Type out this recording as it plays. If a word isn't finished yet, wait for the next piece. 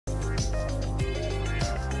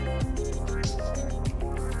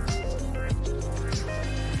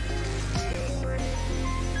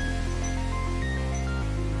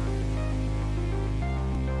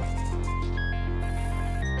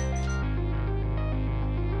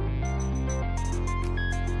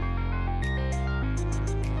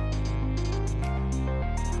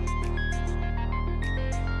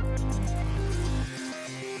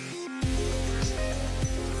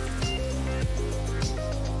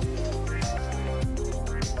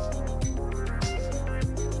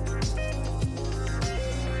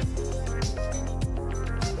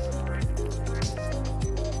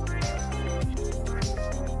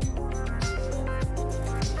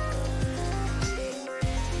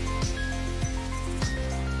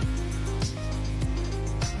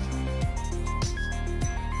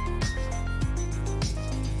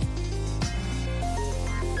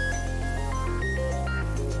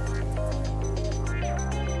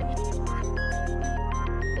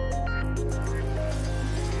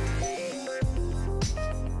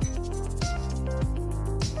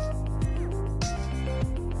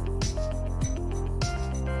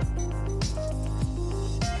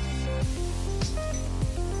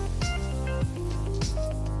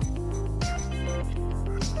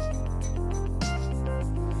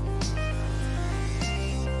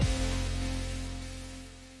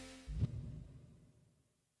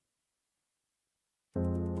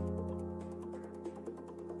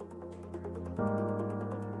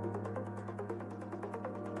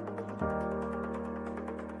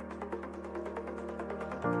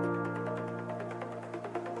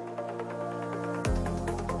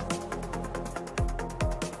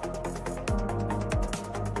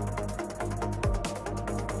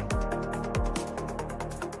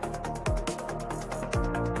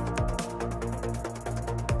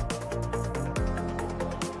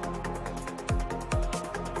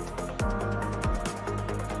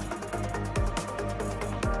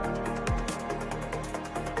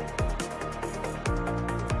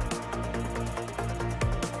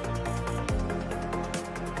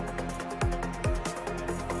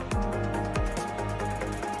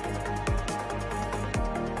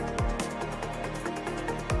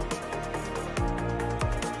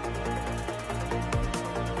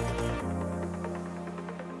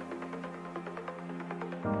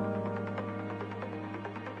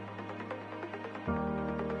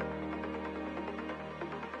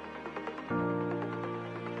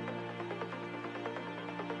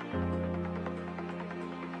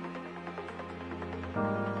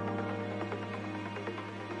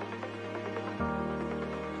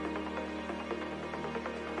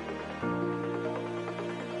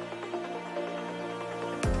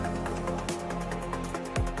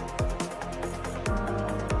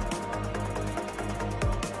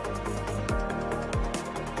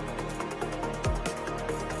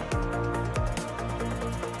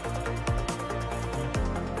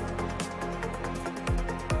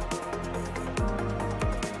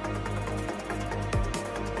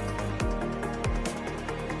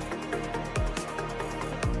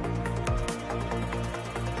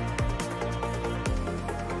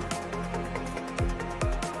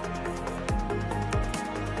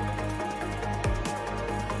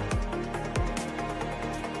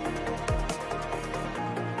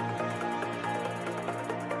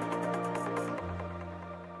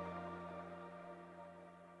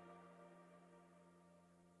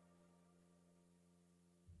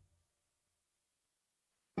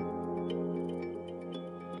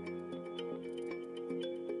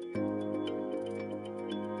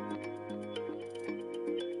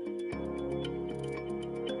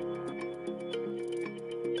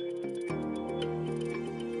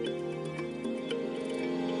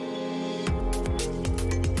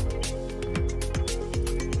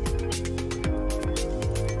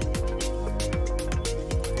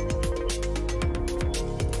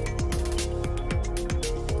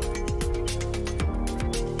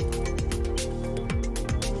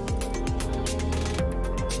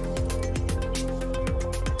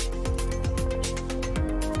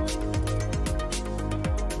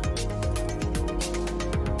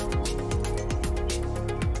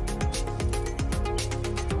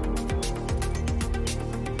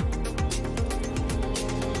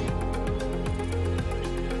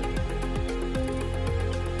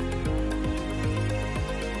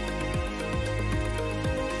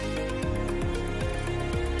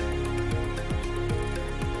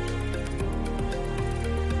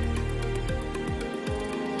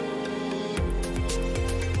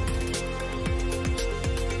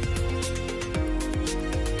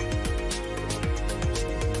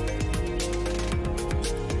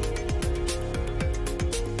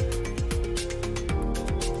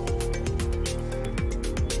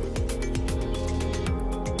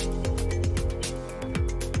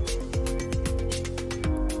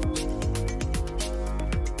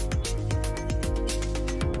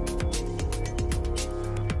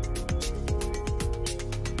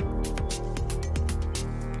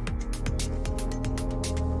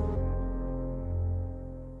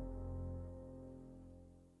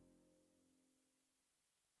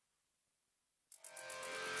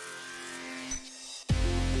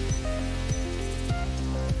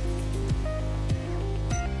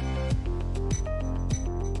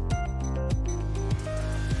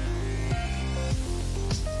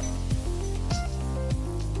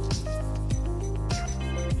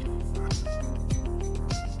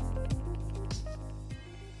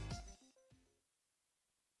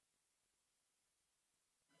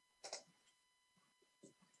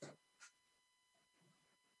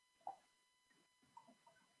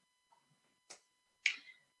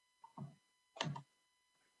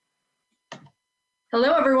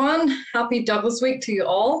Hello, everyone. Happy Douglass Week to you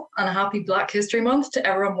all, and a happy Black History Month to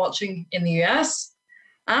everyone watching in the US.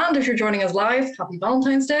 And if you're joining us live, happy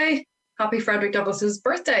Valentine's Day. Happy Frederick Douglass's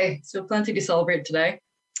birthday. So plenty to celebrate today.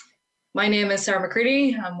 My name is Sarah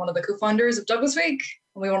McCready. I'm one of the co-founders of Douglass Week,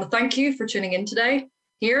 and we want to thank you for tuning in today,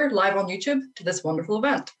 here live on YouTube, to this wonderful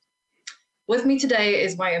event. With me today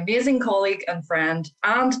is my amazing colleague and friend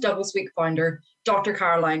and Douglass Week founder, Dr.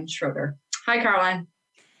 Caroline Schroeder. Hi, Caroline.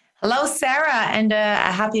 Hello, Sarah, and a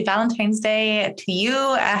happy Valentine's Day to you.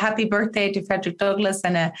 A happy birthday to Frederick Douglass,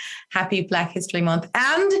 and a happy Black History Month,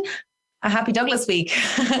 and a happy Douglass Week.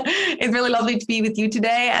 It's really lovely to be with you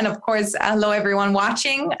today. And of course, hello, everyone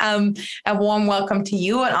watching. A warm welcome to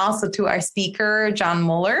you and also to our speaker, John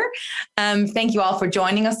Muller. Thank you all for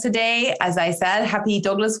joining us today. As I said, happy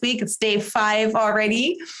Douglass Week. It's day 5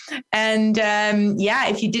 already. And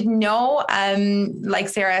if you didn't know, like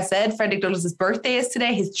Sarah said, Frederick Douglass's birthday is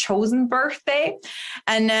today, his chosen birthday.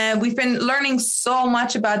 And we've been learning so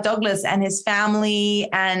much about Douglass and his family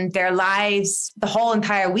and their lives the whole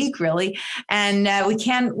entire week, really. And we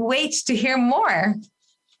can't wait to hear more.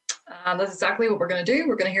 That's exactly what we're going to do.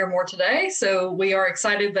 We're going to hear more today. So we are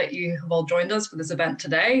excited that you have all joined us for this event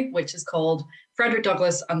today, which is called Frederick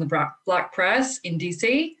Douglass and the Black Press in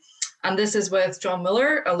DC. And this is with John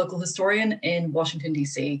Muller, a local historian in Washington,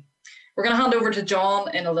 DC. We're going to hand over to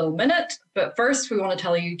John in a little minute, but first we want to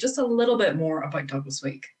tell you just a little bit more about Douglass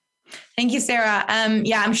Week. Thank you, Sarah.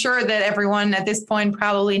 I'm sure that everyone at this point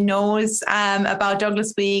probably knows about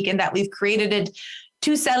Douglass Week and that we've created it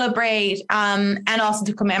to celebrate and also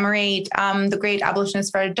to commemorate the great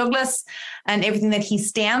abolitionist Frederick Douglass and everything that he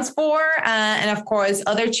stands for. And of course,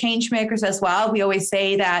 other change makers as well. We always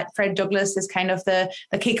say that Fred Douglass is kind of the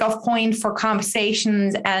kickoff point for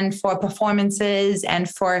conversations and for performances and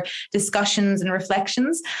for discussions and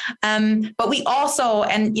reflections. But we also,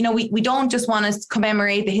 we don't just want to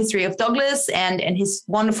commemorate the history of Douglass and his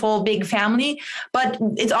wonderful big family, but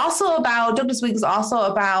it's also about, Douglass Week is also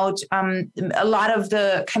about a lot of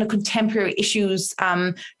the kind of contemporary issues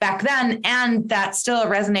back then and that still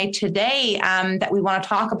resonate today that we want to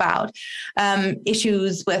talk about.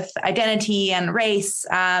 Issues with identity and race,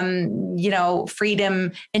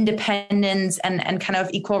 freedom, independence, and kind of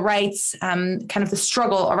equal rights, kind of the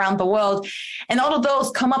struggle around the world. And all of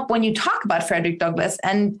those come up when you talk about Frederick Douglass.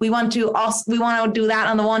 And we want to do that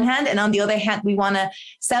on the one hand. And on the other hand, we want to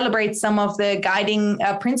celebrate some of the guiding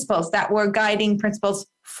principles that were guiding principles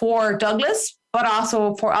for Douglass, but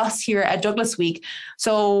also for us here at Douglass Week.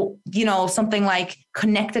 So, something like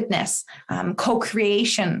connectedness,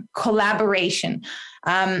 co-creation, collaboration.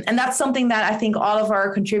 And that's something that I think all of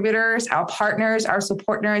our contributors, our partners, our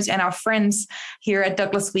supporters, and our friends here at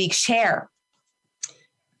Douglass Week share.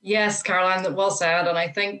 Yes, Caroline, well said. And I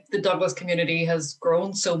think the Douglass community has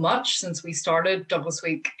grown so much since we started Douglass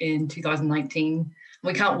Week in 2019.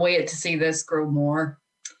 We can't wait to see this grow more.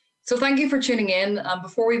 So thank you for tuning in.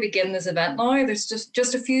 Before we begin this event now, there's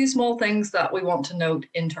just a few small things that we want to note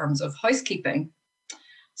in terms of housekeeping.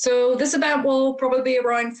 So this event will probably be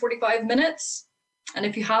around 45 minutes. And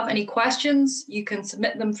if you have any questions, you can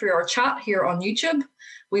submit them through our chat here on YouTube.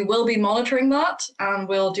 We will be monitoring that and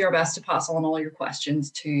we'll do our best to pass on all your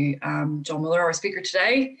questions to John Muller, our speaker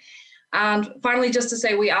today. And finally, just to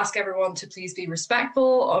say, we ask everyone to please be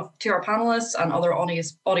respectful to our panelists and other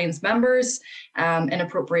audience members.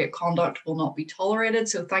 Inappropriate conduct will not be tolerated.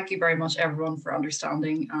 So thank you very much, everyone, for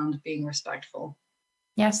understanding and being respectful.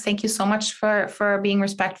 Yes, thank you so much for being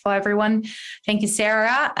respectful, everyone. Thank you,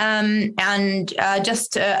 Sarah. And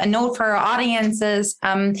just a note for our audiences,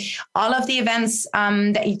 all of the events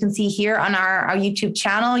that you can see here on our YouTube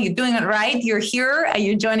channel, you're doing it right. You're here,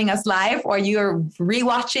 you're joining us live, or you're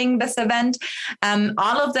rewatching this event.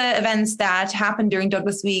 All of the events that happened during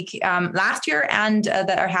Douglass Week last year and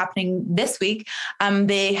that are happening this week,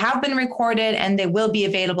 they have been recorded and they will be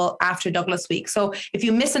available after Douglass Week. So if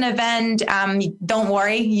you miss an event, don't worry.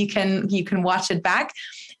 You can watch it back.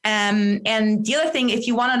 And the other thing, if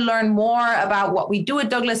you want to learn more about what we do at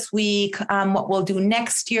Douglass Week, what we'll do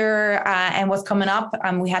next year and what's coming up,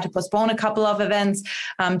 we had to postpone a couple of events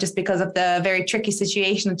just because of the very tricky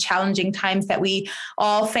situation, challenging times that we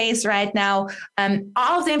all face right now.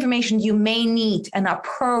 All of the information you may need in our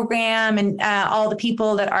program and all the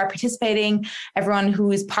people that are participating, everyone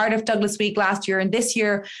who is part of Douglass Week last year and this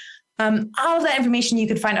year, all of that information you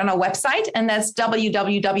can find on our website, and that's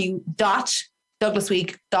www.douglassweek.org.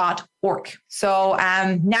 douglasweek.org. So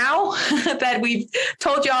now that we've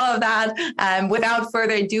told you all of that, without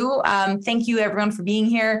further ado, thank you everyone for being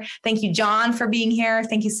here. Thank you, John, for being here.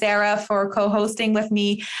 Thank you, Sarah, for co-hosting with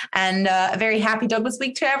me, and a very happy Douglass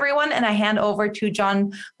Week to everyone. And I hand over to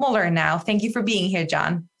John Muller now. Thank you for being here,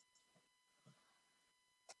 John.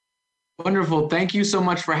 Wonderful. Thank you so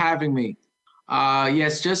much for having me.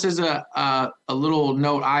 Yes, just as a little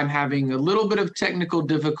note, I'm having a little bit of technical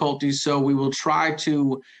difficulties, so we will try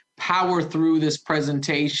to power through this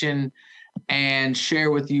presentation and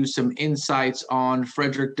share with you some insights on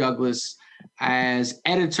Frederick Douglass as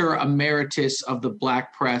editor emeritus of the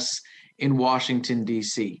Black Press in Washington,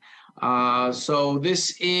 D.C. So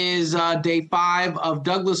this is day 5 of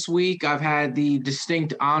Douglass Week. I've had the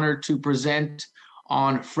distinct honor to present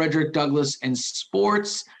on Frederick Douglass and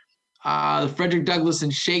sports. The Frederick Douglass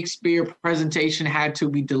and Shakespeare presentation had to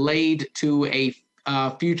be delayed to a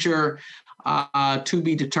future to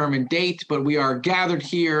be determined date, but we are gathered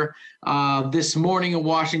here this morning in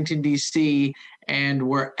Washington, D.C., and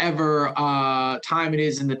wherever time it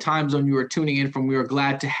is in the time zone you are tuning in from, we are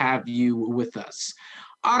glad to have you with us.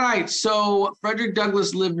 All right, so Frederick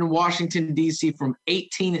Douglass lived in Washington, D.C. from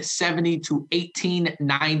 1870 to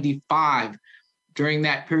 1895. During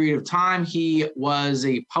that period of time, he was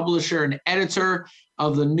a publisher and editor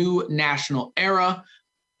of the New National Era,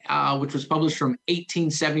 which was published from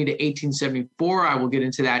 1870 to 1874. I will get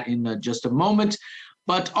into that in just a moment.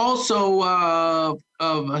 But also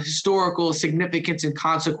of historical significance and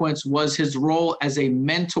consequence was his role as a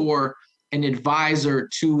mentor and advisor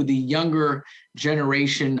to the younger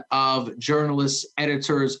generation of journalists,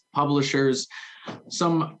 editors, publishers.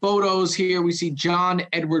 Some photos here. We see John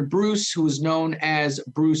Edward Bruce, who is known as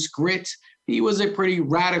Bruce Grit. He was a pretty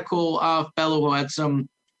radical fellow who had some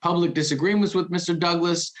public disagreements with Mr.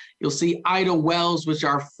 Douglass. You'll see Ida Wells, which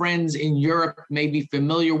our friends in Europe may be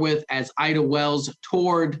familiar with, as Ida Wells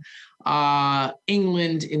toured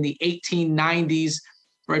England in the 1890s.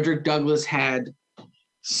 Frederick Douglass had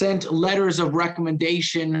sent letters of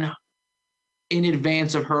recommendation in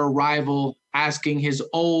advance of her arrival, asking his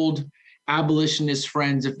old abolitionist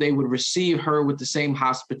friends if they would receive her with the same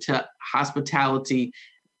hospitality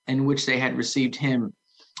in which they had received him.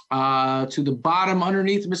 To the bottom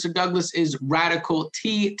underneath Mr. Douglass is Radical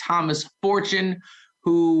T. Thomas Fortune,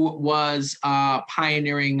 who was a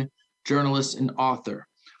pioneering journalist and author.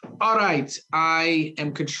 All right, I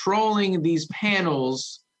am controlling these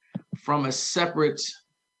panels from a separate.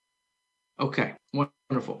 Okay,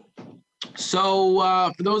 wonderful.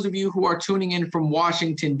 So for those of you who are tuning in from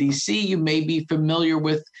Washington, D.C., you may be familiar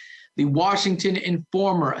with the Washington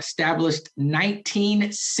Informer, established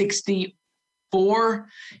 1964.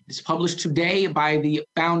 It's published today by the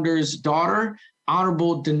founder's daughter,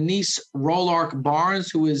 Honorable Denise Rolark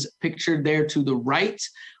Barnes, who is pictured there to the right.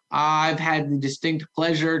 I've had the distinct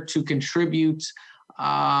pleasure to contribute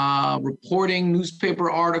reporting newspaper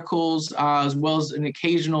articles, as well as an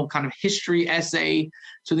occasional kind of history essay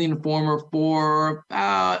to the Informer for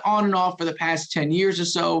on and off for the past 10 years or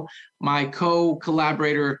so. My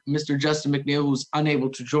co-collaborator, Mr. Justin McNeil, who's unable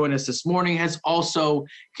to join us this morning, has also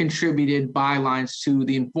contributed bylines to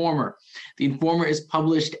the Informer. The Informer is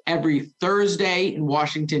published every Thursday in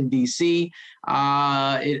Washington, D.C.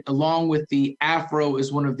 It, along with the Afro,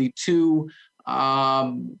 is one of the two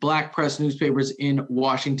Black press newspapers in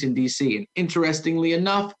Washington, D.C. And interestingly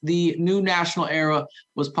enough, the New National Era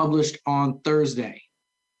was published on Thursday.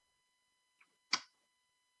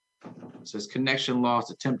 It says connection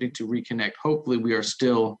lost, attempting to reconnect. Hopefully we are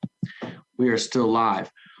still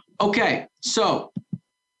live. Okay, so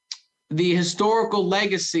the historical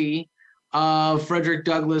legacy of Frederick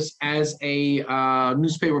Douglass as a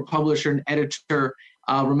newspaper publisher and editor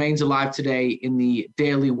remains alive today in the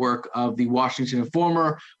daily work of the Washington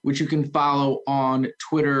Informer, which you can follow on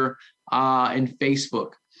Twitter and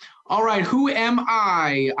Facebook. All right, who am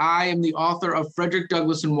I? I am the author of Frederick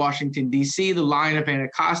Douglass in Washington, D.C., The Lion of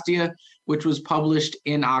Anacostia, which was published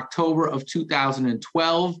in October of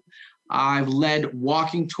 2012. I've led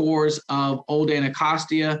walking tours of Old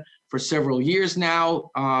Anacostia for several years now.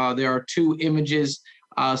 There are two images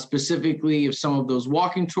specifically of some of those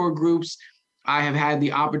walking tour groups. I have had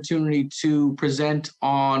the opportunity to present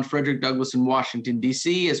on Frederick Douglass in Washington,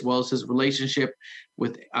 D.C., as well as his relationship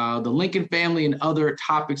with the Lincoln family and other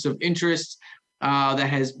topics of interest that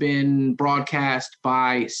has been broadcast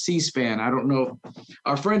by C-SPAN. I don't know if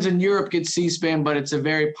our friends in Europe get C-SPAN, but it's a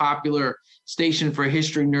very popular station for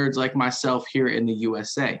history nerds like myself here in the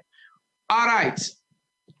USA. All right.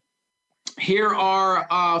 Here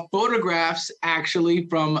are photographs actually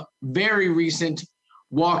from very recent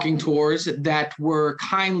walking tours that were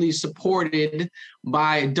kindly supported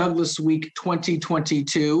by Douglass Week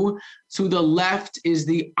 2022. To the left is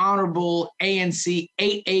the Honorable ANC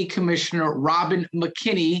 8A Commissioner Robin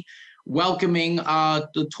McKinney welcoming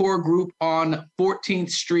the tour group on 14th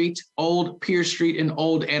Street, Old Pierce Street, and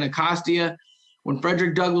Old Anacostia. When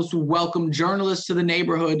Frederick Douglass would welcome journalists to the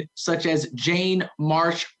neighborhood, such as Jane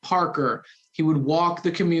Marsh Parker, he would walk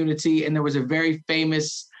the community, and there was a very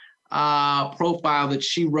famous profile that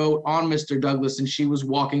she wrote on Mr. Douglass, and she was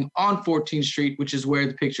walking on 14th Street, which is where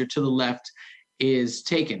the picture to the left is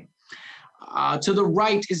taken. To the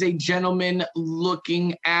right is a gentleman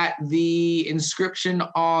looking at the inscription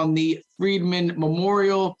on the Freedmen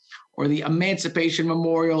Memorial, or the Emancipation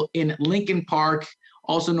Memorial in Lincoln Park,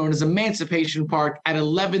 also known as Emancipation Park, at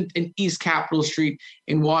 11th and East Capitol Street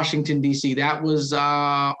in Washington, D.C. That was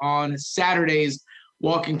on Saturday's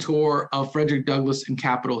walking tour of Frederick Douglass and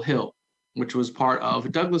Capitol Hill, which was part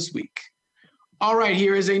of Douglass Week. All right,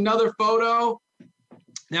 here is another photo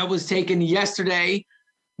that was taken yesterday.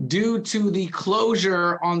 Due to the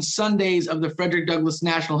closure on Sundays of the Frederick Douglass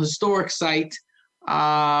National Historic Site,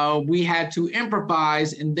 we had to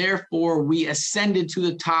improvise, and therefore we ascended to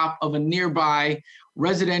the top of a nearby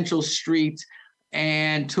residential street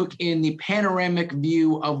and took in the panoramic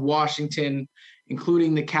view of Washington,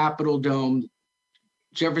 including the Capitol Dome,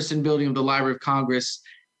 Jefferson Building of the Library of Congress.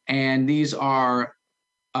 And these are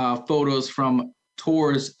photos from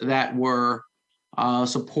tours that were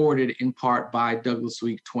supported in part by Douglass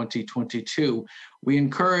Week 2022. We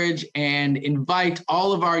encourage and invite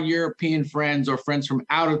all of our European friends or friends from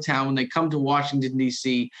out of town, when they come to Washington,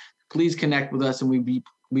 D.C., please connect with us, and we'd be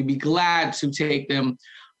glad to take them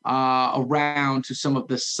around to some of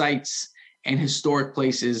the sites and historic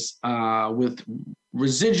places with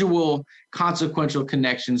residual consequential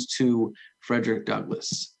connections to Frederick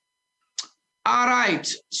Douglass. All right,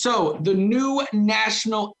 so the New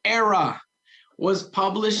National Era was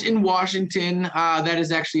published in Washington. That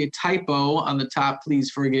is actually a typo on the top,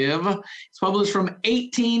 please forgive. It's published from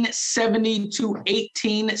 1870 to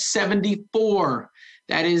 1874.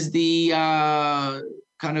 That is the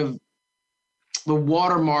kind of the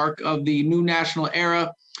watermark of the New National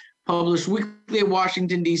Era. Published weekly in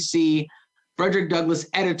Washington, D.C. Frederick Douglass,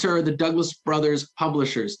 editor, the Douglass Brothers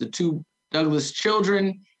publishers. The two Douglass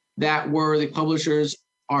children that were the publishers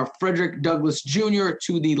are Frederick Douglass Jr.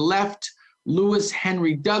 to the left, Lewis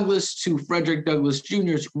Henry Douglass to Frederick Douglass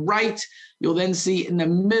Jr.'s right. You'll then see in the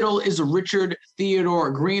middle is Richard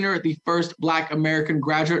Theodore Greener, the first Black American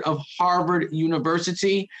graduate of Harvard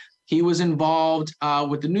University. He was involved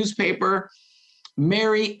with the newspaper.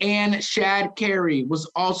 Mary Ann Shadd Cary was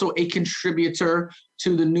also a contributor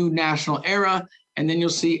to the New National Era. And then you'll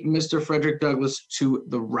see Mr. Frederick Douglass to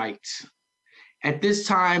the right. At this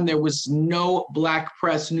time, there was no Black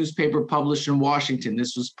press newspaper published in Washington.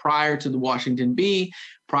 This was prior to the Washington Bee,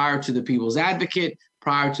 prior to the People's Advocate,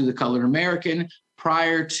 prior to the Colored American,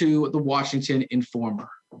 prior to the Washington Informer.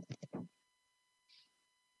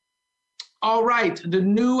 All right, the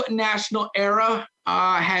New National Era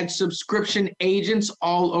had subscription agents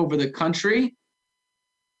all over the country.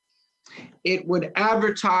 It would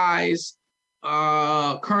advertise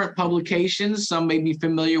current publications. Some may be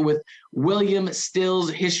familiar with William Still's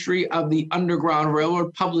History of the Underground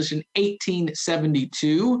Railroad, published in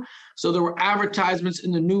 1872. So there were advertisements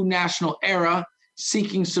in the New National Era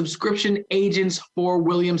seeking subscription agents for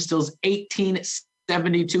William Still's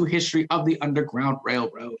 1872 History of the Underground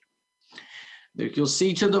Railroad. You'll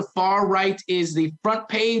see to the far right is the front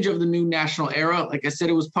page of the New National Era. Like I said,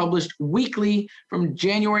 it was published weekly from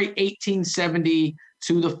January 1870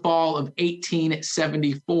 to the fall of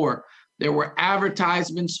 1874. There were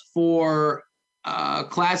advertisements for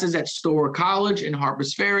classes at Stower College in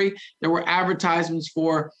Harpers Ferry. There were advertisements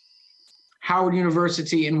for Howard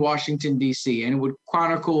University in Washington, D.C., and it would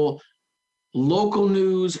chronicle local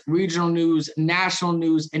news, regional news, national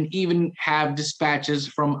news, and even have dispatches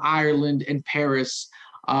from Ireland and Paris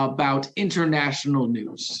about international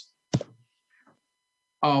news.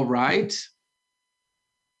 All right.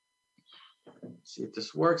 Let's see if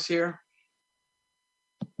this works here.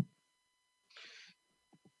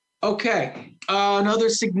 Okay, another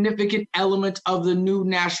significant element of the New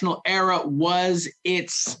National Era was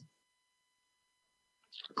its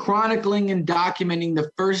chronicling and documenting the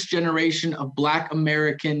first generation of Black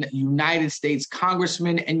American United States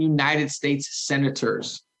congressmen and United States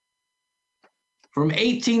senators. From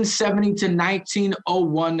 1870 to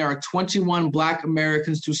 1901, there are 21 Black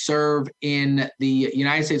Americans to serve in the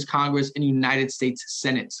United States Congress and United States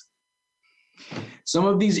Senate. Some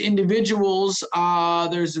of these individuals,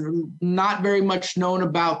 there's not very much known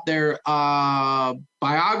about their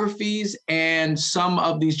biographies, and some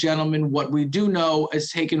of these gentlemen, what we do know,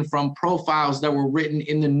 is taken from profiles that were written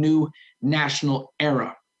in the new national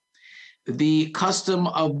era. The custom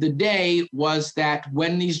of the day was that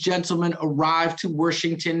when these gentlemen arrived to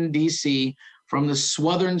Washington, D.C., from the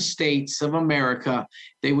southern states of America,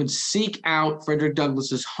 they would seek out Frederick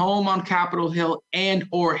Douglass's home on Capitol Hill and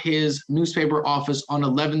or his newspaper office on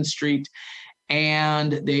 11th Street,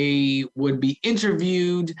 and they would be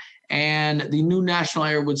interviewed, and the New National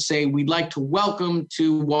Era would say, we'd like to welcome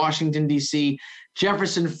to Washington, D.C.,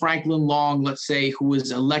 Jefferson Franklin Long, let's say, who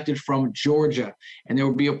was elected from Georgia. And there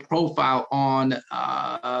would be a profile on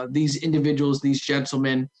these individuals, these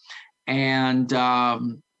gentlemen, and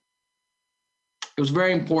it was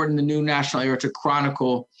very important, the New National Era, to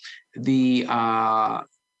chronicle the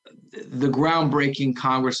groundbreaking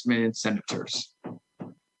congressmen and senators.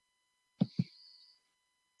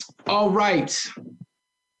 All right.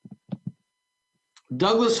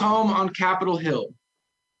 Douglass home on Capitol Hill.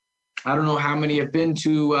 I don't know how many have been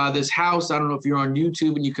to this house. I don't know if you're on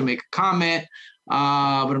YouTube and you can make a comment, but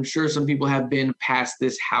I'm sure some people have been past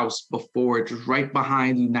this house before. It's right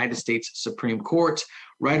behind the United States Supreme Court,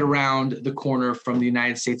 right around the corner from the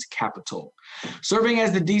United States Capitol. Serving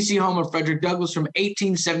as the D.C. home of Frederick Douglass from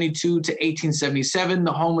 1872 to 1877,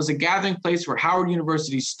 the home was a gathering place for Howard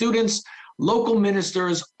University students, local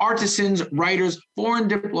ministers, artisans, writers, foreign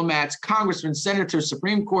diplomats, congressmen, senators,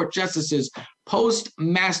 Supreme Court justices,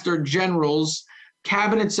 postmaster generals,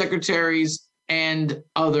 cabinet secretaries, and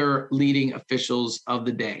other leading officials of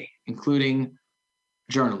the day, including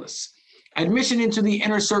journalists. Admission into the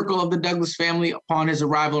inner circle of the Douglass family upon his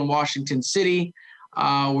arrival in Washington City,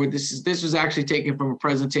 where this was actually taken from a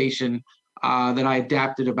presentation that I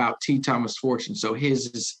adapted about T. Thomas Fortune. So his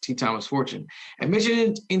is T. Thomas Fortune.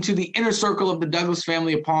 Admission into the inner circle of the Douglass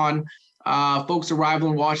family upon folks' arrival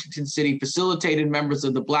in Washington City facilitated members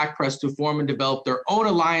of the Black press to form and develop their own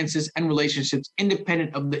alliances and relationships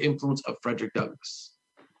independent of the influence of Frederick Douglass.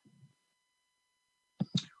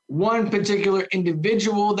 One particular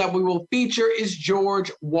individual that we will feature is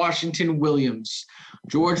George Washington Williams.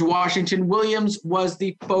 George Washington Williams was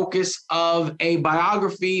the focus of a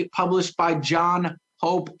biography published by John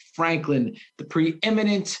Hope Franklin, the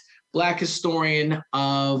preeminent Black historian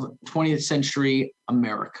of 20th century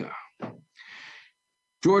America.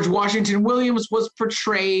 George Washington Williams was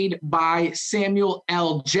portrayed by Samuel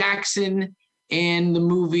L. Jackson in the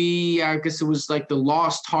movie, I guess it was like The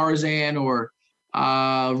Lost Tarzan or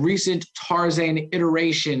recent Tarzan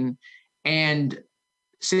iteration, and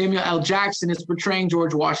Samuel L. Jackson is portraying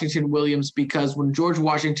George Washington Williams because when George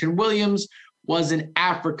Washington Williams was in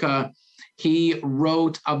Africa, he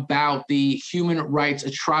wrote about the human rights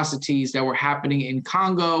atrocities that were happening in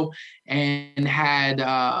Congo and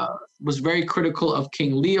was very critical of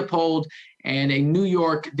King Leopold, and a New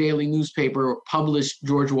York daily newspaper published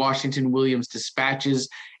George Washington Williams' dispatches,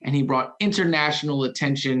 and he brought international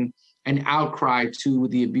attention and outcry to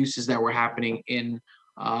the abuses that were happening in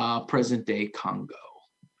present-day Congo.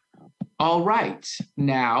 All right,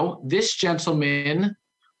 now this gentleman,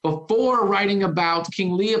 before writing about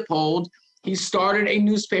King Leopold, he started a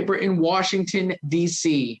newspaper in Washington,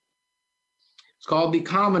 D.C. It's called The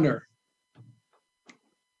Commoner.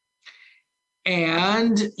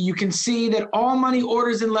 And you can see that all money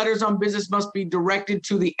orders and letters on business must be directed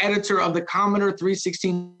to the editor of The Commoner,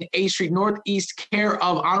 316 A Street Northeast, care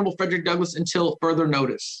of Honorable Frederick Douglass until further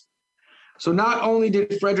notice. So not only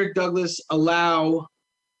did Frederick Douglass allow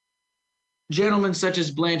gentlemen such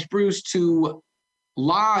as Blanche Bruce to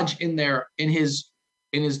lodge in his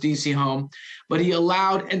DC home, but he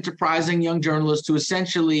allowed enterprising young journalists to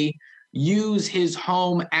essentially use his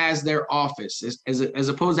home as their office, as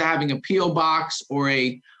opposed to having a P.O. box or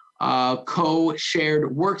a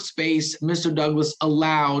co-shared workspace. Mr. Douglass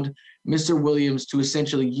allowed Mr. Williams to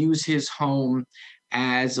essentially use his home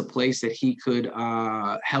as a place that he could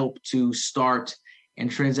help to start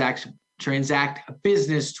and transact a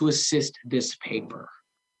business to assist this paper.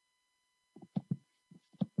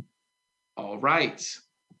 All right.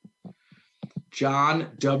 John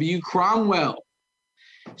W. Cromwell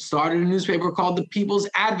started a newspaper called The People's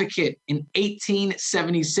Advocate in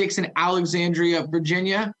 1876 in Alexandria,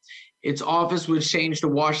 Virginia. Its office was changed to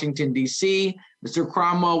Washington, D.C. Mr.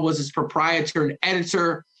 Cromwell was its proprietor and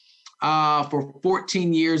editor for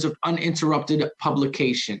 14 years of uninterrupted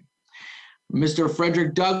publication. Mr.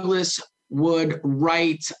 Frederick Douglass would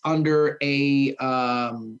write under a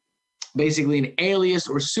basically an alias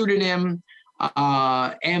or pseudonym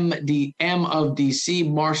M of DC,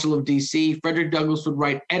 Marshal of DC. Frederick Douglass would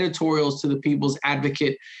write editorials to the People's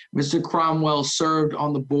Advocate. Mr. Cromwell served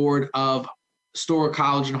on the board of Storer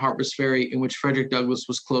College in Harpers Ferry, in which Frederick Douglass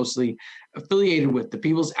was closely affiliated with. The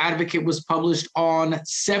People's Advocate was published on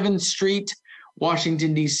 7th Street,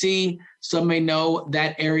 Washington, D.C. Some may know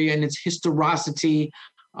that area and its historicity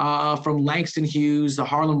from Langston Hughes, the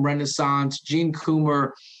Harlem Renaissance, Gene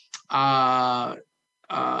Toomer, Zora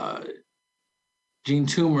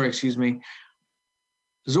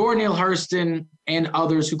Neale Hurston, and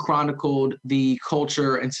others who chronicled the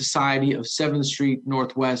culture and society of 7th Street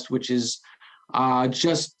Northwest, which is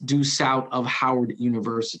just due south of Howard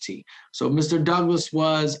University. So Mr. Douglass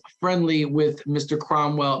was friendly with Mr.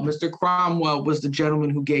 Cromwell. Mr. Cromwell was the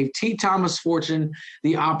gentleman who gave T. Thomas Fortune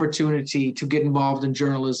the opportunity to get involved in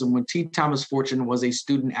journalism when T. Thomas Fortune was a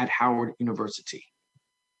student at Howard University.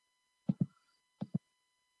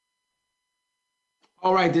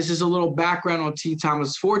 All right, this is a little background on T.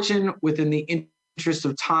 Thomas Fortune. Within the interest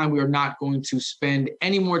of time, we are not going to spend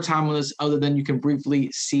any more time on this other than you can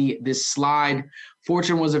briefly see this slide.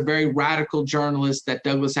 Fortune was a very radical journalist that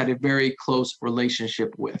Douglass had a very close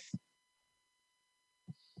relationship with.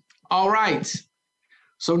 All right.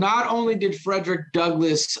 So not only did Frederick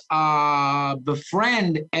Douglass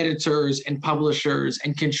befriend editors and publishers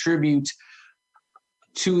and contribute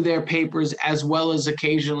to their papers, as well as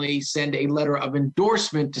occasionally send a letter of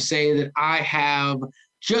endorsement to say that I have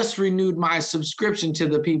just renewed my subscription to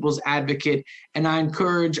the People's Advocate, and I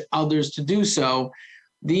encourage others to do so.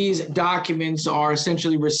 These documents are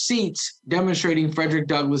essentially receipts demonstrating Frederick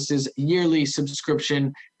Douglass's yearly subscription.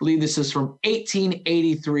 I believe this is from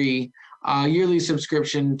 1883, yearly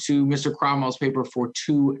subscription to Mr. Cromwell's paper for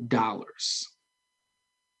 $2.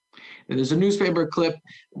 And there's a newspaper clip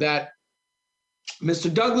that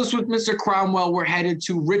Mr. Douglass with Mr. Cromwell were headed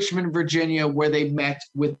to Richmond, Virginia, where they met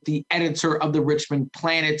with the editor of the Richmond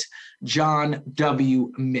Planet, John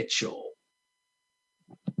W. Mitchell.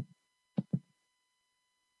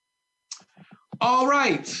 All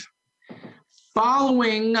right.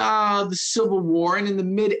 Following the Civil War and in the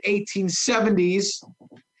mid-1870s,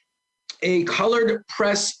 a colored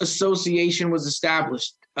press association was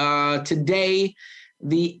established. Today,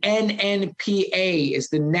 the NNPA is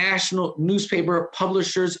the National Newspaper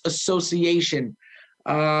Publishers Association.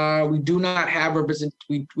 We do not have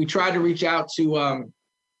we tried to reach out to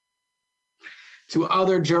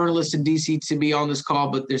other journalists in DC to be on this call,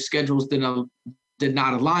 but their schedules did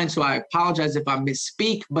not align. So I apologize if I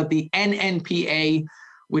misspeak. But the NNPA,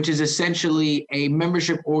 which is essentially a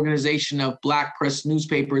membership organization of Black press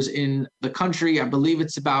newspapers in the country, I believe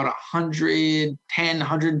it's about 110,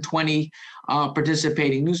 120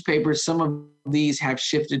 participating newspapers. Some of these have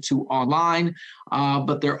shifted to online,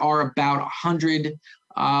 but there are about 100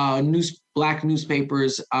 Black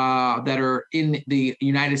newspapers that are in the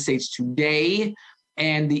United States today.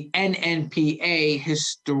 And the NNPA,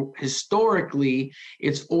 historically,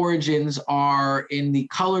 its origins are in the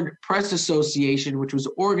Colored Press Association, which was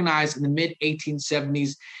organized in the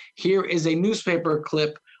mid-1870s. Here is a newspaper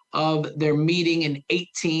clip of their meeting in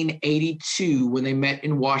 1882 when they met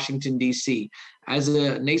in Washington, D.C. As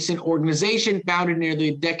a nascent organization founded nearly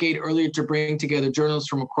a decade earlier to bring together journalists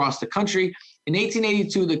from across the country, in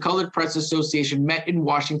 1882, the Colored Press Association met in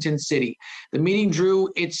Washington City. The meeting drew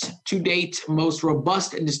its to-date most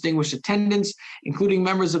robust and distinguished attendance, including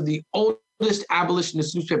members of the oldest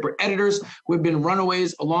abolitionist newspaper editors who had been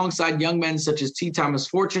runaways alongside young men such as T. Thomas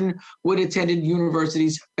Fortune, who had attended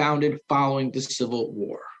universities founded following the Civil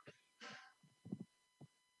War.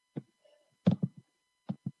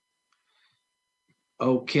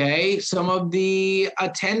 Okay, some of the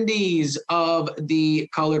attendees of the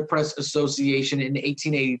Colored Press Association in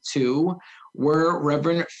 1882 were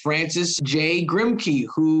Reverend Francis J. Grimke,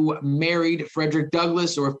 who married Frederick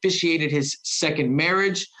Douglass or officiated his second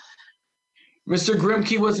marriage. Mr.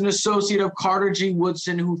 Grimke was an associate of Carter G.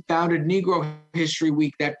 Woodson, who founded Negro History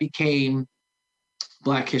Week that became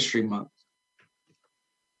Black History Month.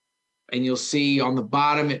 And you'll see on the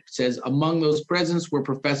bottom, it says, among those present were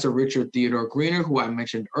Professor Richard Theodore Greener, who I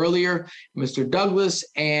mentioned earlier, Mr. Douglass,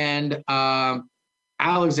 and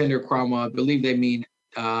Alexander Cromwell. I believe they mean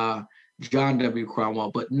John W.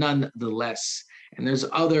 Cromwell, but nonetheless. And there's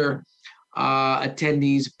other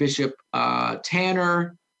attendees, Bishop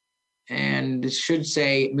Tanner, and it should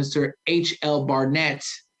say Mr. H.L. Barnett,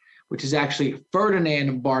 which is actually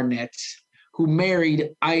Ferdinand Barnett, who married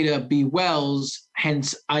Ida B. Wells,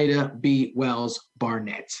 hence Ida B. Wells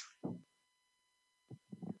Barnett.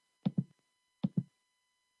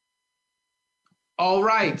 All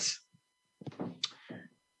right.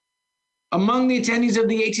 Among the attendees of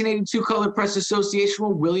the 1882 Colored Press Association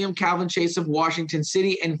were William Calvin Chase of Washington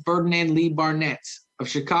City and Ferdinand Lee Barnett of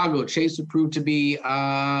Chicago. Chase would prove to be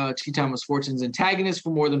T. Thomas Fortune's antagonist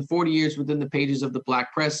for more than 40 years within the pages of the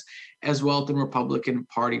Black press, as well as in Republican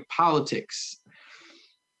Party politics.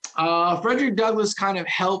 Frederick Douglass kind of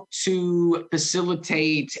helped to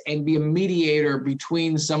facilitate and be a mediator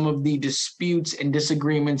between some of the disputes and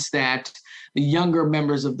disagreements that the younger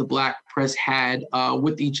members of the Black press had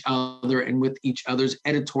with each other and with each other's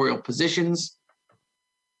editorial positions.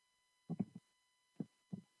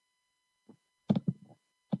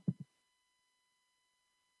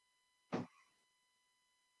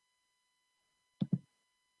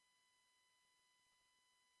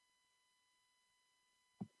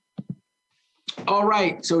 All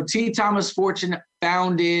right, so T. Thomas Fortune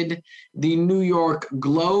founded the New York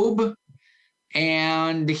Globe,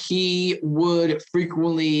 and he would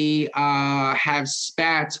frequently have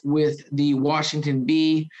spats with the Washington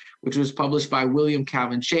Bee, which was published by William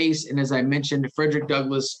Calvin Chase. And as I mentioned, Frederick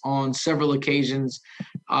Douglass on several occasions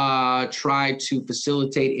tried to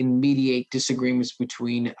facilitate and mediate disagreements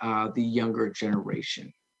between the younger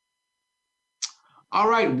generation. All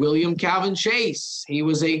right, William Calvin Chase. He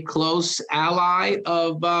was a close ally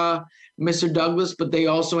of Mr. Douglass, but they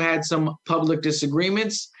also had some public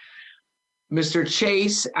disagreements. Mr.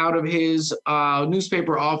 Chase, out of his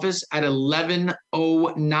newspaper office at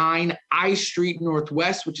 1109 I Street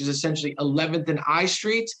Northwest, which is essentially 11th and I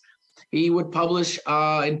Street, he would publish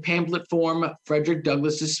in pamphlet form Frederick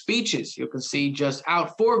Douglass's speeches. You can see just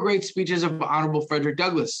out 4 great speeches of Honorable Frederick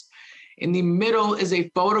Douglass. In the middle is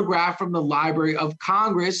a photograph from the Library of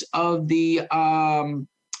Congress of the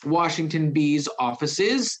Washington Bee's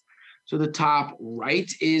offices. So the top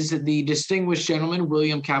right is the distinguished gentleman,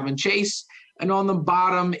 William Calvin Chase. And on the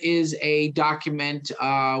bottom is a document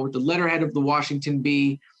with the letterhead of the Washington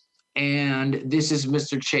Bee. And this is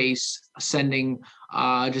Mr. Chase sending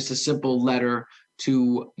just a simple letter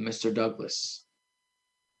to Mr. Douglass.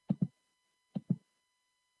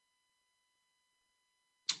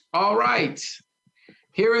 All right.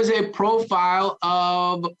 Here is a profile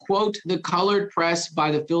of, quote, the colored press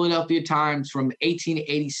by the Philadelphia Times from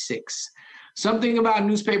 1886. Something about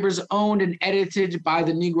newspapers owned and edited by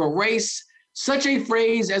the Negro race. Such a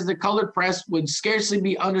phrase as the colored press would scarcely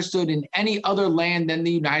be understood in any other land than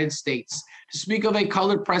the United States. To speak of a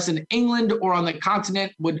colored press in England or on the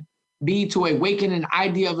continent would be to awaken an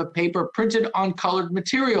idea of a paper printed on colored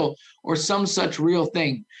material or some such real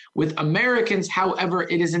thing. With Americans, however,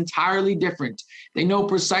 it is entirely different. They know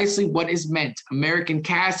precisely what is meant. American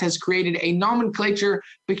caste has created a nomenclature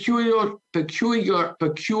peculiar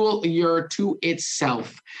to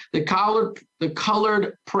itself. The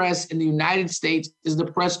colored press in the United States is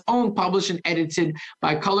the press owned, published, and edited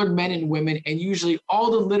by colored men and women, and usually all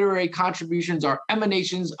the literary contributions are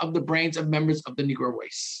emanations of the brains of members of the Negro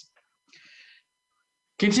race.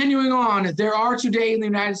 Continuing on, there are today in the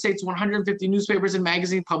United States 150 newspapers and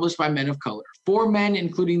magazines published by men of color. 4 men,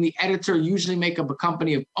 including the editor, usually make up a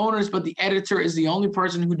company of owners, but the editor is the only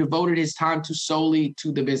person who devoted his time solely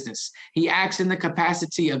to the business. He acts in the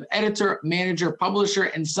capacity of editor, manager, publisher,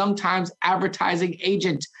 and sometimes advertising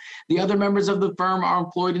agent. The other members of the firm are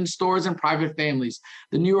employed in stores and private families.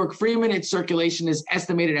 The New York Freeman, its circulation is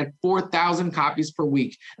estimated at 4,000 copies per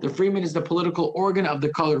week. The Freeman is the political organ of the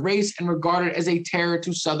colored race and regarded as a terror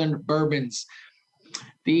to Southern Bourbons.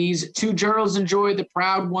 These 2 journals enjoy the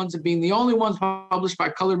proud ones of being the only ones published by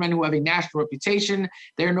colored men who have a national reputation.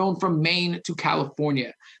 They are known from Maine to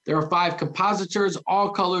California. There are 5 compositors,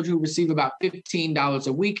 all colored, who receive about $15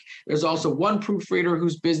 a week. There's also 1 proofreader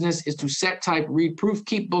whose business is to set, type, read, proof,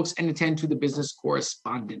 keep books, and attend to the business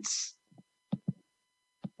correspondence.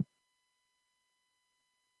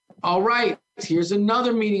 All right, here's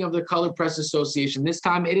another meeting of the Colored Press Association, this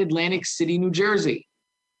time in Atlantic City, New Jersey.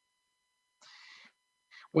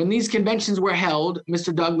 When these conventions were held,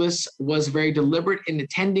 Mr. Douglass was very deliberate in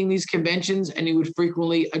attending these conventions, and he would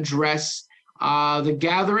frequently address the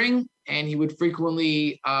gathering, and he would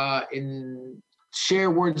frequently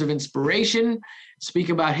share words of inspiration, speak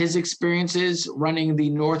about his experiences running the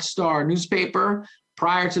North Star newspaper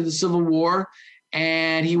prior to the Civil War,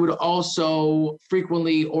 and he would also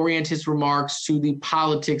frequently orient his remarks to the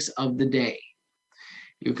politics of the day.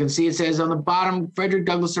 You can see it says on the bottom, Frederick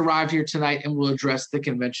Douglass arrived here tonight and will address the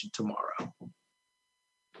convention tomorrow.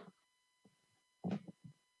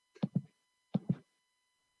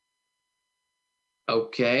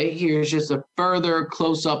 Okay, here's just a further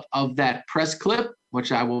close-up of that press clip,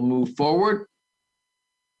 which I will move forward.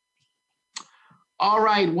 All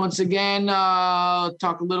right, once again,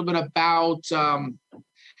 talk a little bit about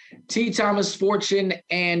T. Thomas Fortune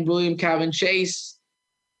and William Calvin Chase.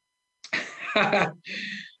 To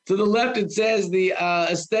the left, it says the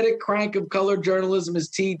aesthetic crank of color journalism is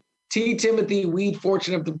T. Timothy Weed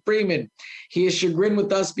Fortune of the Freeman. He is chagrined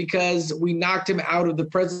with us because we knocked him out of the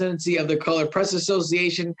presidency of the Color Press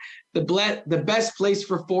Association. The best place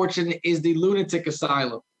for Fortune is the lunatic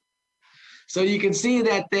asylum. So you can see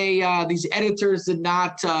that these editors did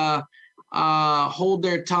not hold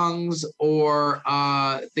their tongues, or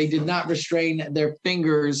they did not restrain their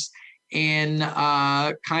fingers in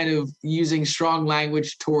kind of using strong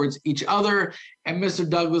language towards each other. And Mr.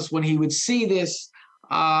 Douglass, when he would see this,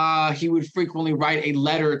 he would frequently write a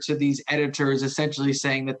letter to these editors, essentially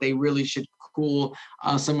saying that they really should cool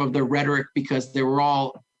some of their rhetoric, because they were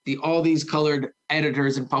all these colored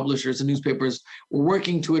editors and publishers and newspapers were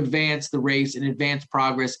working to advance the race and advance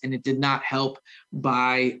progress, and it did not help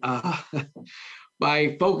by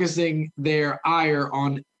by focusing their ire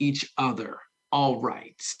on each other. All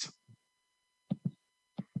right.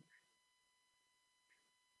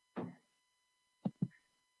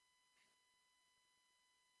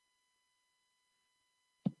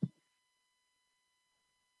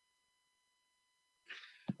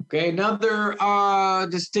 Okay, another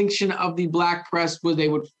distinction of the Black press was they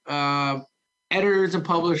would, editors and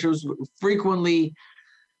publishers would frequently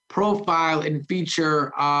profile and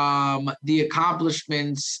feature the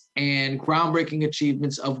accomplishments and groundbreaking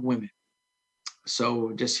achievements of women.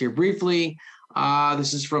 So just here briefly,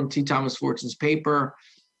 this is from T. Thomas Fortune's paper,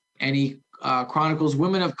 and he chronicles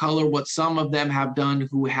women of color, what some of them have done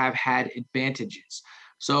who have had advantages.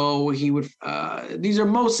 So he would, these are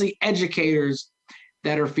mostly educators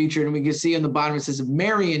that are featured, and we can see on the bottom it says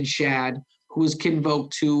Marian Shadd, who is kinfolk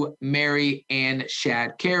to Mary Ann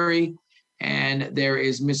Shadd Cary, and there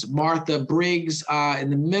is Miss Martha Briggs in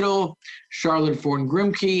the middle, Charlotte Ford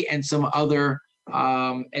Grimke, and some other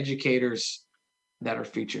educators that are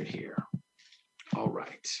featured here. All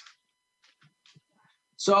right.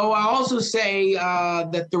 So I also say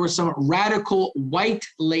that there were some radical white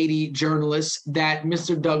lady journalists that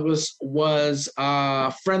Mr. Douglass was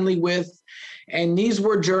friendly with. And these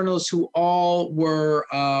were journalists who all were,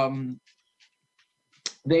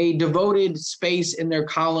 they devoted space in their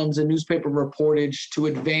columns and newspaper reportage to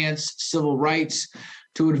advance civil rights,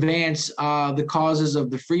 to advance the causes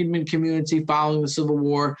of the freedmen community following the Civil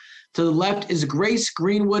War. To the left is Grace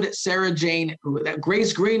Greenwood. Sarah Jane,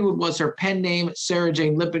 Grace Greenwood was her pen name. Sarah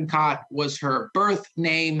Jane Lippincott was her birth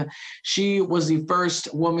name. She was the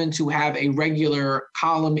first woman to have a regular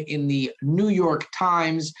column in the New York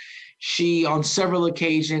Times. She, on several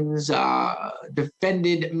occasions,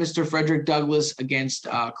 defended Mr. Frederick Douglass against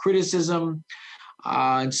criticism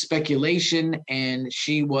and speculation, and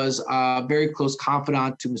she was a very close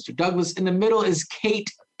confidant to Mr. Douglass. In the middle is Kate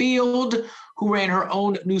Field, who ran her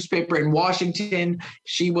own newspaper in Washington.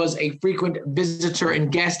 She was a frequent visitor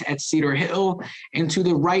and guest at Cedar Hill. And to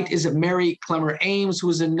the right is Mary Clemmer Ames, who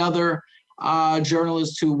is another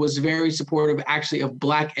journalist who was very supportive, actually, of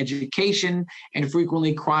Black education and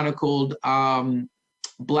frequently chronicled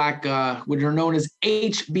Black, what are known as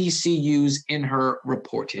HBCUs, in her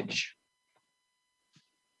reportage.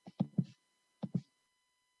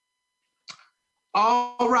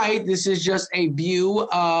 All right, this is just a view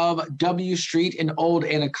of W Street in Old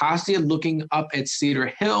Anacostia looking up at Cedar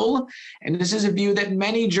Hill. And this is a view that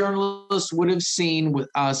many journalists would have seen with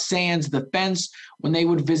sans the fence when they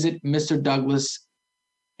would visit Mr. Douglass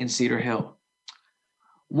in Cedar Hill.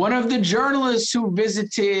 One of the journalists who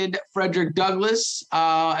visited Frederick Douglass,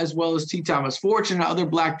 as well as T. Thomas Fortune and other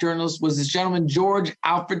Black journalists, was this gentleman, George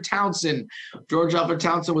Alfred Townsend. George Alfred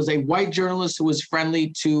Townsend was a white journalist who was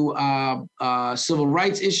friendly to civil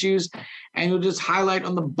rights issues. And he'll just highlight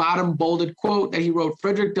on the bottom bolded quote that he wrote,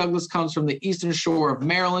 Frederick Douglass comes from the eastern shore of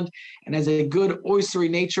Maryland and has a good oystery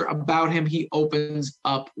nature about him. He opens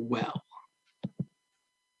up well.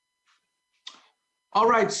 All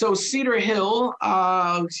right, so Cedar Hill,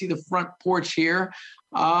 see the front porch here.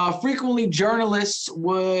 Frequently, journalists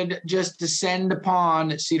would just descend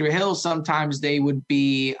upon Cedar Hill. Sometimes they would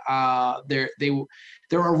be, their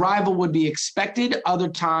arrival would be expected. Other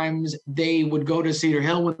times they would go to Cedar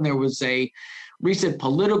Hill when there was a recent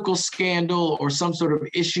political scandal or some sort of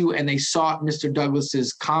issue, and they sought Mr.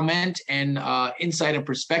 Douglass's comment and insight and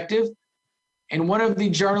perspective. And one of the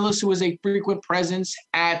journalists who was a frequent presence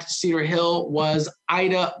at Cedar Hill was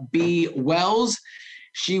Ida B. Wells.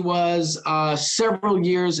 She was several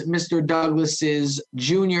years Mr. Douglass's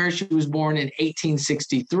junior. She was born in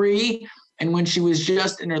 1863. And when she was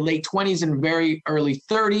just in her late 20s and very early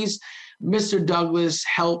 30s, Mr. Douglass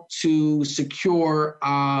helped to secure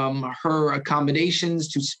her accommodations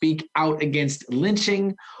to speak out against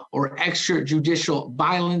lynching or extrajudicial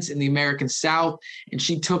violence in the American South. And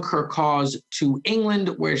she took her cause to England,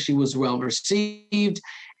 where she was well received.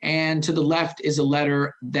 And to the left is a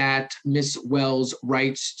letter that Miss Wells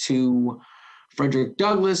writes to Frederick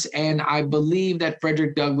Douglass. And I believe that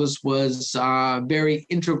Frederick Douglass was very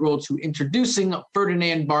integral to introducing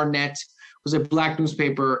Ferdinand Barnett, was a Black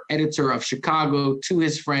newspaper editor of Chicago, to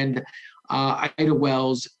his friend Ida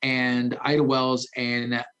Wells, and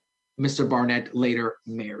Mr. Barnett later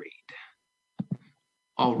married.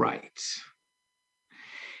 All right.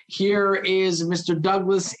 Here is Mr.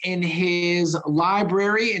 Douglass in his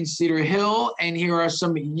library in Cedar Hill, and here are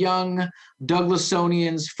some young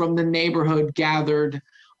Douglassonians from the neighborhood gathered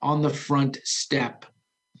on the front step.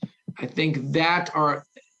 I think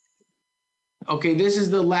okay, this is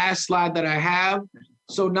the last slide that I have.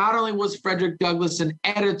 So not only was Frederick Douglass an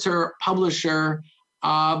editor, publisher,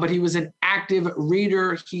 but he was an active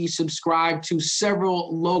reader. He subscribed to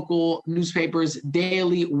several local newspapers,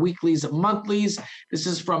 daily, weeklies, monthlies. This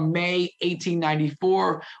is from May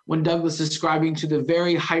 1894, when Douglass is subscribing to the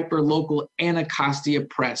very hyper-local Anacostia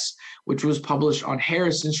Press, which was published on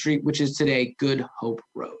Harrison Street, which is today Good Hope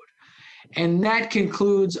Road. And that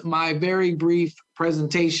concludes my very brief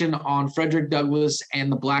presentation on Frederick Douglass and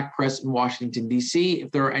the Black press in Washington, D.C.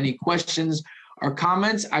 If there are any questions or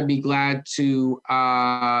comments, I'd be glad to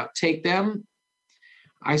take them.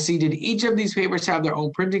 I see, did each of these papers have their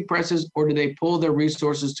own printing presses, or do they pull their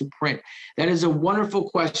resources to print? That is a wonderful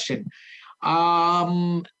question.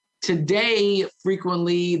 Today,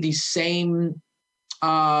 frequently the same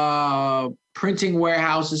printing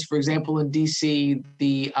warehouses, for example, in DC,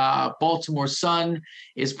 the Baltimore Sun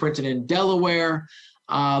is printed in Delaware.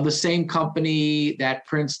 The same company that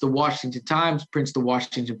prints the Washington Times prints the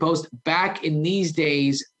Washington Post. Back in these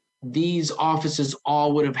days, these offices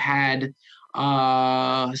all would have had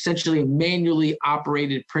essentially manually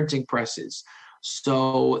operated printing presses.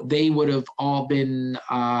 So they would have all been,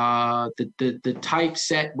 the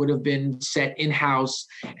typeset would have been set in-house,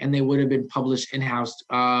 and they would have been published in-house.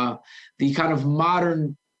 The kind of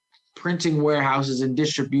modern printing warehouses and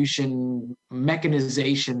distribution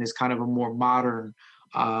mechanization is kind of a more modern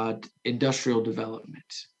industrial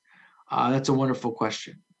development. That's a wonderful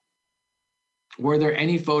question. Were there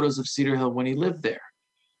any photos of Cedar Hill when he lived there?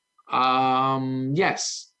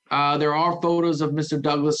 Yes. There are photos of Mr.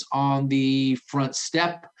 Douglass on the front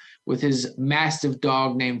step with his mastiff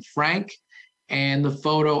dog named Frank. And the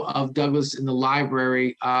photo of Douglass in the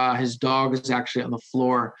library, his dog is actually on the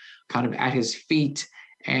floor, kind of at his feet.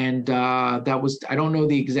 And that was, I don't know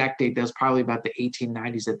the exact date, that was probably about the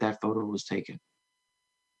 1890s that photo was taken.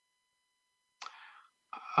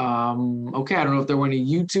 Okay, I don't know if there were any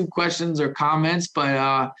YouTube questions or comments,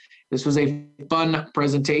 but this was a fun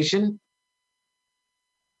presentation.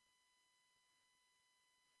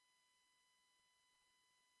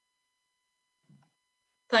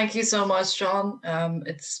 Thank you so much, John.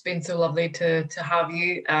 It's been so lovely to have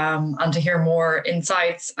you and to hear more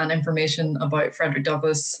insights and information about Frederick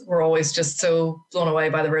Douglass. We're always just so blown away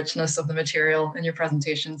by the richness of the material in your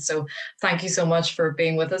presentation. So thank you so much for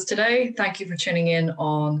being with us today. Thank you for tuning in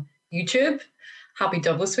on YouTube. Happy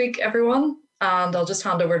Douglass Week, everyone. And I'll just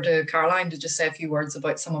hand over to Caroline to just say a few words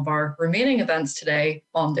about some of our remaining events today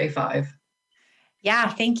on day 5. Yeah,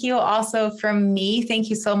 thank you also from me.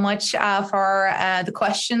 Thank you so much for the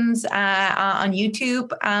questions on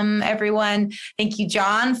YouTube, everyone. Thank you,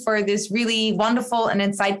 John, for this really wonderful and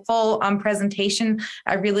insightful presentation.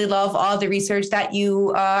 I really love all the research that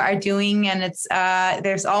you are doing, and it's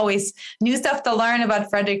there's always new stuff to learn about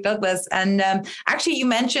Frederick Douglass. And actually, you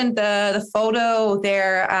mentioned the photo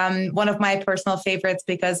there, one of my personal favorites,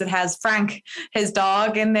 because it has Frank, his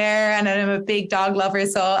dog, in there, and I'm a big dog lover,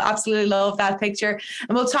 so absolutely love that picture.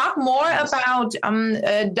 And we'll talk more about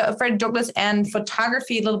Fred Douglass and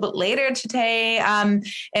photography a little bit later today in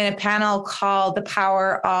a panel called The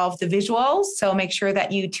Power of the Visuals. So make sure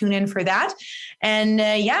that you tune in for that. And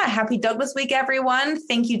yeah, happy Douglass Week, everyone.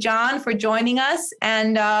 Thank you, John, for joining us.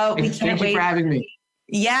 And we can't Thank you for having me.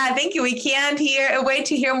 Yeah, thank you. We can't wait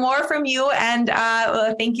to hear more from you. And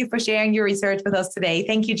thank you for sharing your research with us today.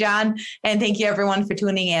 Thank you, John. And thank you, everyone, for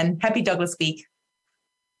tuning in. Happy Douglass Week.